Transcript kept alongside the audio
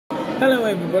Hello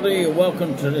everybody,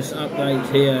 welcome to this update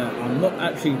here. I'm not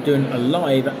actually doing a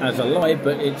live as a live,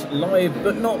 but it's live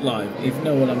but not live, if you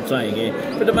know what I'm saying here.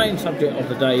 But the main subject of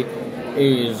the day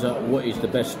is what is the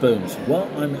best spoons. Well,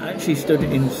 I'm actually stood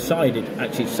inside it,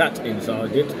 actually sat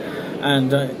inside it,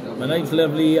 and my name's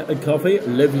Lovely Coffee,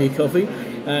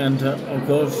 and of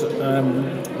course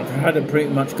I've had a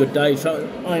pretty much good day,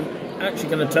 so I'm actually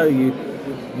going to tell you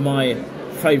my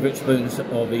favourite spoons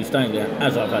of East Anglia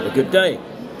as I've had a good day.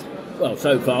 Well,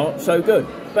 so far, so good.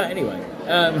 But anyway,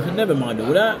 never mind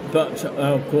all that. But,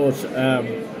 of course,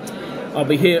 I'll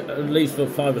be here at least for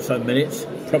 5 or so minutes.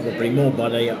 Probably more by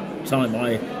the time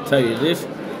I tell you this.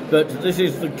 But this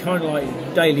is the kind of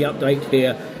like daily update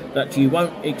here that you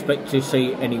won't expect to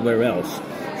see anywhere else.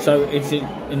 So it's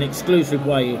an exclusive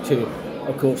way to,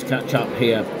 of course, catch up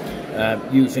here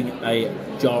using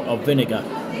a jar of vinegar,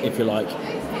 if you like.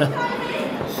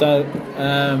 So,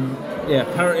 yeah,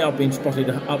 apparently I've been spotted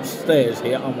upstairs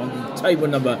here. I'm on table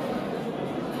number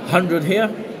 100 here,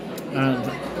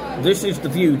 and this is the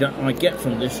view that I get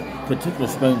from this particular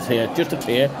spoons here, just up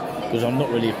here, because I'm not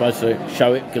really supposed to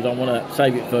show it because I want to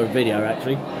save it for a video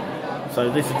actually. So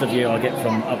this is the view I get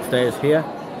from upstairs here,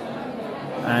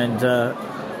 and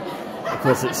of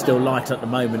course it's still light at the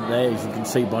moment there, as you can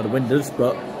see by the windows,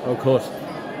 but of course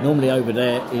normally over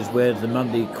there is where the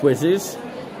Monday quiz is,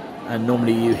 and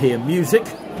normally you hear music.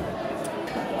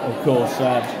 Of course,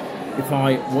 if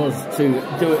I was to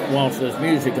do it whilst there's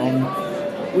music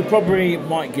on, we probably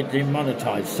might get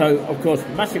demonetized. So, of course,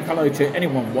 massive hello to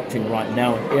anyone watching right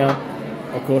now here.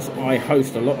 Of course, I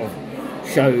host a lot of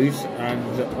shows,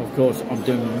 and of course, I'm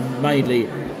doing mainly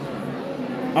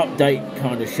update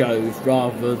kind of shows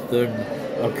rather than,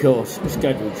 of course,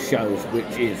 scheduled shows,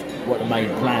 which is what the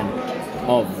main plan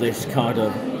of this kind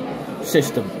of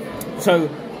system. So,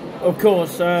 of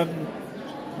course,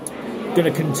 going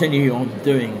to continue on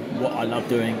doing what I love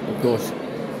doing, of course,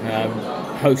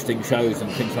 hosting shows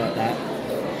and things like that,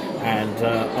 and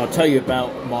I'll tell you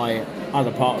about my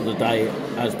other part of the day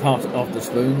as part of the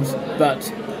spoons. But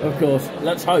of course,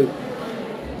 let's hope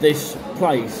this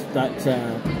place that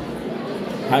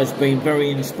has been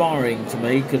very inspiring to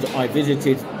me, because I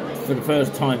visited for the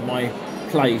first time my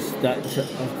place that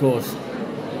of course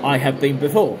I have been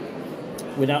before,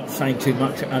 without saying too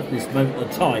much at this moment of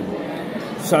time.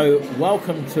 So,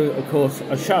 welcome to, of course,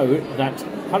 a show that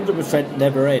 100%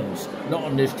 never ends. Not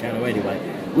on this channel anyway.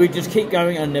 We just keep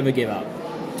going and never give up.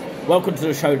 Welcome to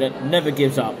the show that never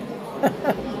gives up.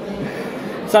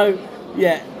 So,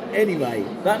 yeah, anyway,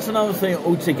 that's another thing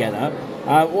altogether.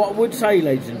 What I would say,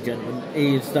 ladies and gentlemen,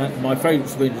 is that my favourite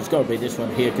spoon has got to be this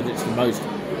one here, because it's the most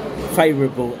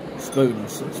favourable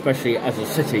spoons, especially as a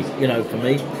city, you know, for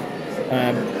me.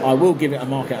 I will give it a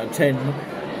mark out of 10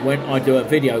 when I do a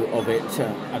video of it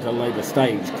at a later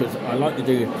stage, because I like to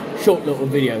do short little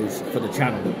videos for the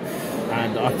channel,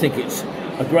 and I think it's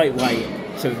a great way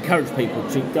to encourage people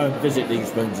to go and visit these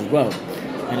spoons as well,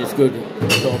 and it's good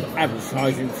sort of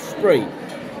advertising spree,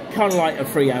 kind of like a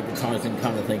free advertising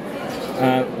kind of thing.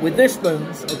 With this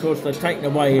spoons, of course, they've taken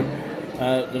away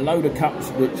the load of cups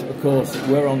which of course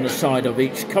were on the side of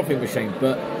each coffee machine,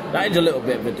 but that is a little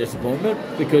bit of a disappointment,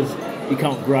 because you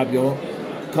can't grab your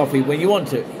coffee when you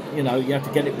want it. You know, you have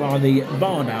to get it by the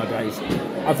bar nowadays.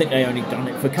 I think they only done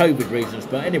it for COVID reasons,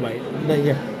 but anyway,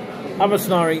 the other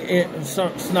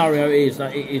scenario is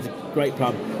that it is a great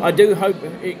pub. I do hope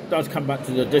it does come back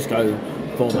to the disco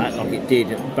format like it did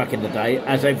back in the day,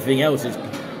 as everything else is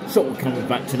sort of coming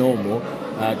back to normal,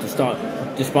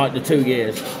 despite the 2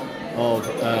 years of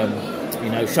you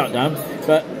know, shutdown.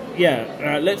 But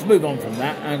yeah, let's move on from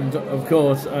that, and of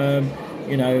course,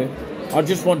 you know, I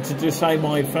just wanted to say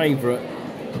my favourite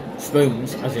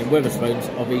spoons, as in Wetherspoons,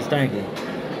 of East Anglia.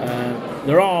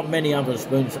 There are many other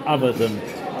spoons other than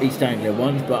East Anglia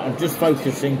ones, but I'm just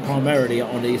focusing primarily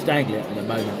on East Anglia at the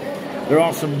moment. There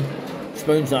are some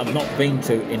spoons that I've not been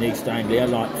to in East Anglia,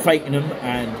 like Fakenham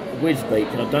and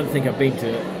Wisbech, and I don't think I've been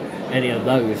to any of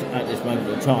those at this moment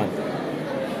of time.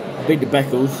 I've been to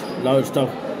Beccles,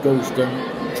 Lowestoft,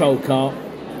 Gorleston, Trollcart.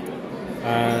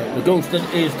 The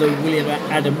Gorleston is the William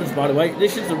Adams, by the way.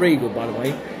 This is the Regal, by the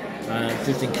way,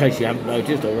 just in case you haven't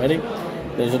noticed already.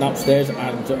 There's an upstairs,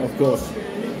 and of course,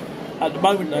 at the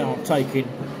moment they are taking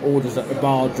orders at the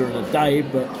bar during the day,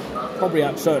 but probably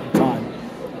at a certain time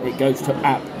it goes to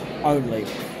app only.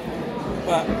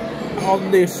 But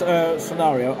on this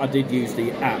scenario, I did use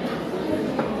the app.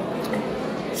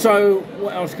 So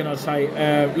what else can I say?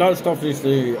 Lowestoft is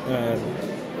the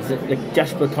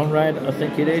Jasper Conrad, I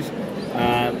think it is.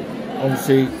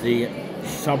 Obviously the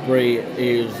Sudbury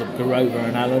is Grover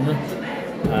and Allen.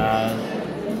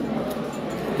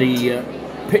 The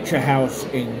Picture House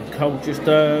in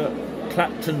Colchester,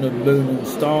 Clapton and Moon and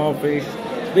Starfish.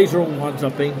 These are all ones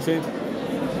I've been to.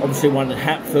 Obviously one in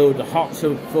Hatfield, the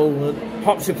Hartsfield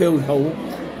Hall.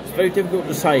 It's very difficult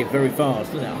to say very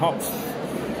fast, isn't it?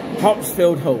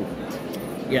 Hartsfield Hall.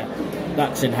 Yeah,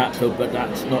 that's in Hatfield, but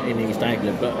that's not in East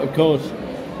Anglia. But of course,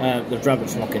 the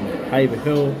Drabbensmock in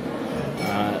Haverhill,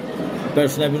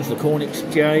 Burton Evans, the Corn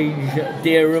Exchange,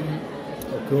 Dereham,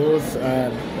 of course.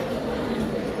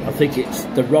 I think it's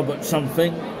the Robert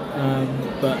something,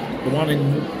 but the one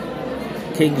in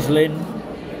King's Lynn,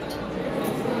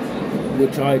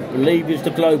 which I believe is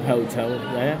the Globe Hotel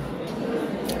there.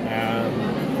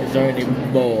 Is there any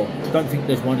more? I don't think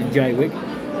there's one in Jaywick.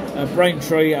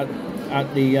 Braintree at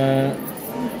the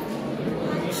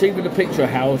it's either the Picture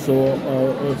House or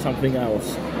something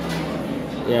else.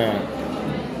 Yeah,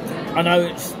 I know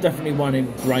it's definitely one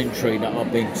in Braintree that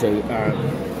I've been to.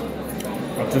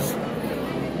 I just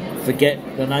forget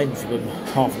the names of them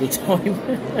half the time.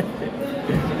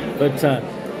 But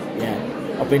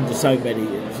yeah, I've been to so many.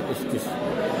 It's just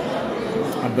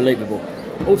unbelievable.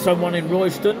 Also one in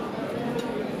Royston,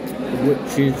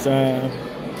 which is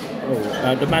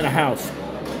the Manor House.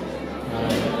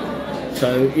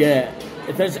 So yeah,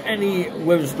 if there's any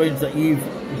Wetherspoons that you've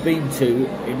been to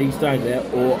in East Anglia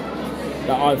or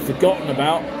that I've forgotten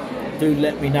about, do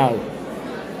let me know.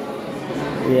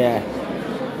 Yeah,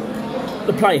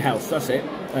 the Playhouse, that's it.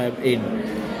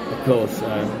 Of course,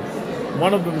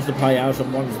 one of them's the Playhouse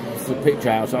and one's the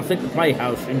Picture House. I think the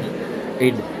Playhouse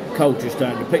in Colchester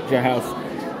and the Picture House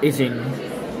is in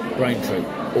Braintree,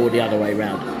 or the other way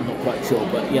round. I'm not quite sure,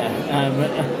 but yeah.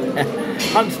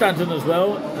 Hunstanton as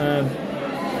well.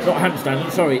 Not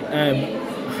Hunstanton, sorry.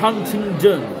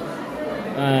 Huntingdon,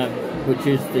 which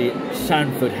is the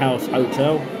Sanford House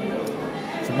Hotel.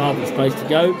 It's a marvellous place to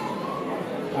go.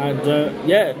 And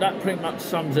yeah, that pretty much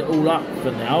sums it all up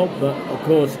for now. But of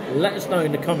course, let us know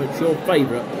in the comments your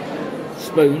favourite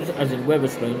spoons, as in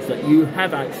Wetherspoons, that you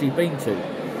have actually been to.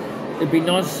 It'd be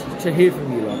nice to hear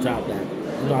from you lot out there.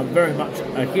 And I'm very much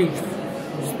a huge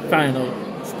fan of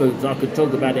spoons. I could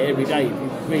talk about it every day if you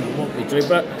really want me to,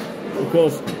 but of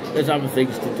course there's other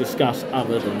things to discuss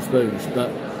other than spoons.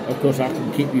 But of course I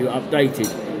can keep you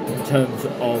updated in terms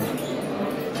of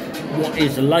what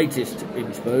is the latest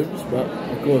in spoons, but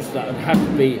of course that would have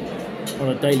to be on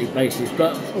a daily basis.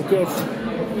 But of course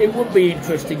it would be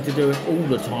interesting to do it all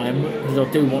the time, because I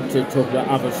do want to talk about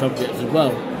other subjects as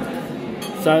well.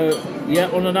 So yeah,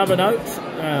 on another note,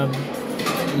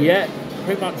 yeah,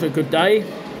 pretty much a good day.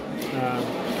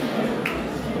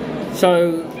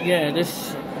 So yeah,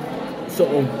 this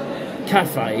sort of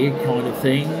cafe kind of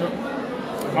thing,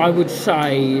 I would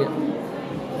say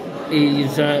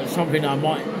is something I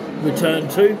might return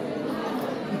to,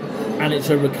 and it's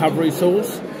a recovery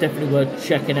source, definitely worth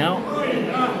checking out.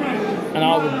 And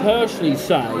I would personally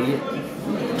say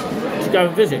to go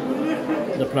and visit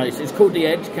the place. It's called the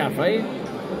Edge Cafe,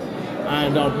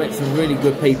 and I've met some really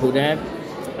good people there,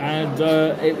 and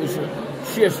it was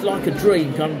just like a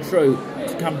dream come true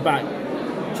to come back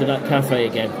to that cafe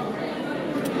again.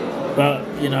 But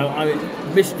you know, I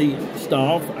miss the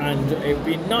staff, and it'd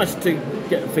be nice to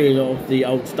get a feel of the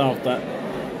old staff that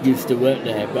used to work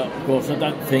there. But of course I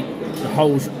don't think the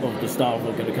whole of the staff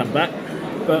are going to come back,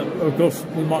 but of course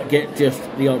we might get just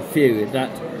the odd few that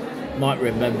might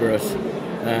remember us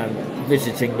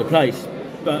visiting the place.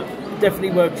 But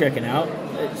definitely worth checking out.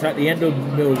 It's at the end of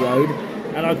Mill Road,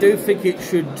 and I do think it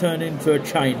should turn into a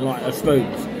chain like a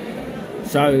Spoons.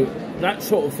 So that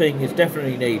sort of thing is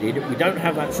definitely needed. We don't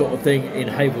have that sort of thing in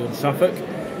Haverhill and Suffolk.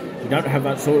 We don't have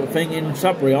that sort of thing in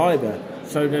Sudbury either.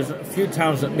 So there's a few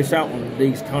towns that miss out on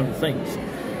these kind of things.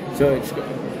 So it's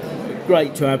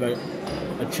great to have a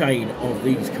chain of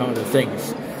these kind of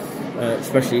things,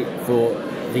 especially for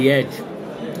the Edge.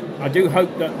 I do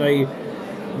hope that they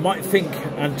might think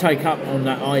and take up on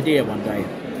that idea one day.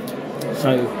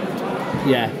 So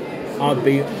yeah, I'd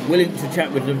be willing to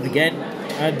chat with them again.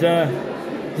 And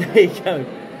there you go.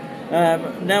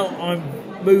 Now I'm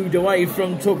moved away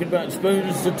from talking about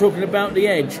spoons to talking about the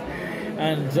Edge,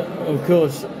 and of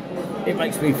course it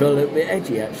makes me feel a little bit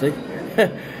edgy actually.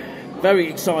 Very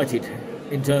excited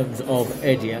in terms of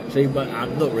edgy actually, but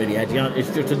I'm not really edgy, it's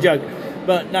just a joke.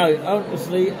 But no,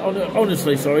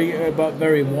 honestly, sorry, but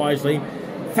very wisely,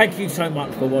 thank you so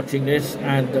much for watching this,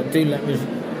 and do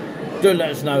let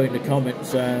us know in the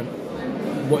comments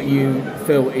what you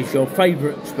feel is your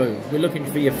favourite spoon. We're looking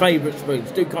for your favourite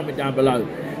spoons. Do comment down below.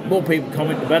 More people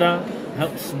comment, the better.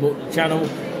 Helps support the channel,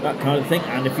 that kind of thing.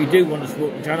 And if you do want to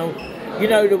support the channel, you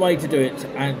know the way to do it.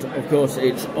 And of course,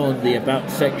 it's on the About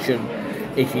section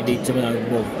if you need to know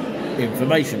more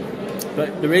information.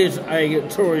 but there is a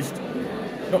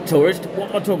not tourist, what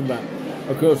am I talking about?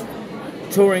 Of course,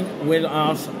 touring with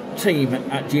us team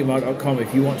at gmail.com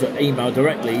if you want to email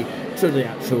directly to the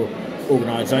actual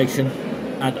organisation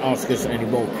and ask us any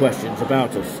more questions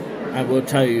about us, and we'll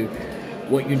tell you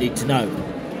what you need to know.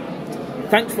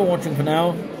 Thanks for watching for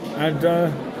now, and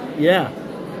yeah,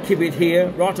 keep it here,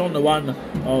 right on the one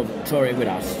of touring with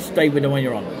us. Stay with them when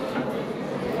you're on.